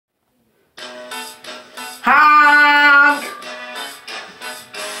Honk!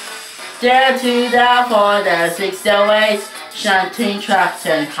 There to the 4, the 608, shunting trucks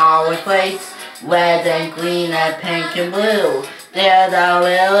and power plates, red and green and pink and blue. They're the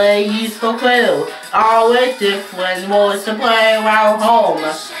really useful crew, all with different roles to play around home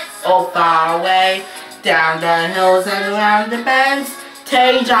or far away, down the hills and around the bends.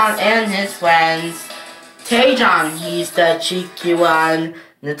 Tejon and his friends. Tejon, he's the cheeky one.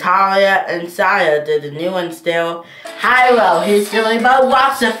 Natalia and Saya did the new one still. Hyro, he's silly but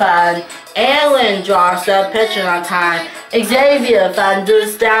lots of fun. Alan draws the picture on time. Xavier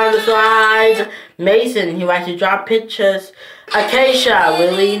thunders down the slides. Mason, he likes to draw pictures. Acacia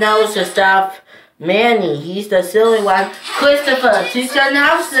really knows the stuff. Manny, he's the silly one. Christopher, teaches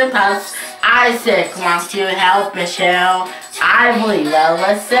house and puffs. Isaac wants to help Michelle. Ivory, well,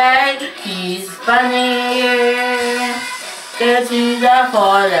 let's say he's funny. There to the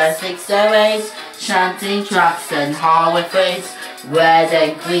 4, the 608, shunting trucks and hardware freights, red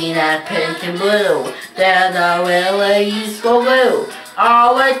and green and pink and blue. They're the really useful glue,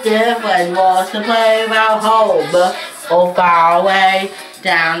 all with different roles to play around home or far away,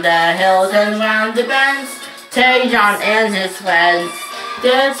 down the hills and round the bends. Tejon and his friends.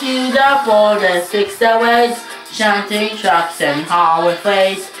 There to the 4, the 608, shunting trucks and hardware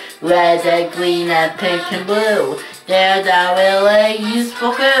freights, red and green and pink and blue. They're the really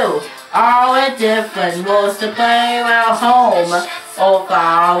useful crew, all with different roles to play around home or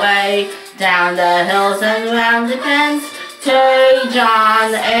far away, down the hills and around the bends.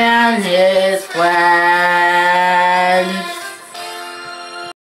 Tejon and his friends.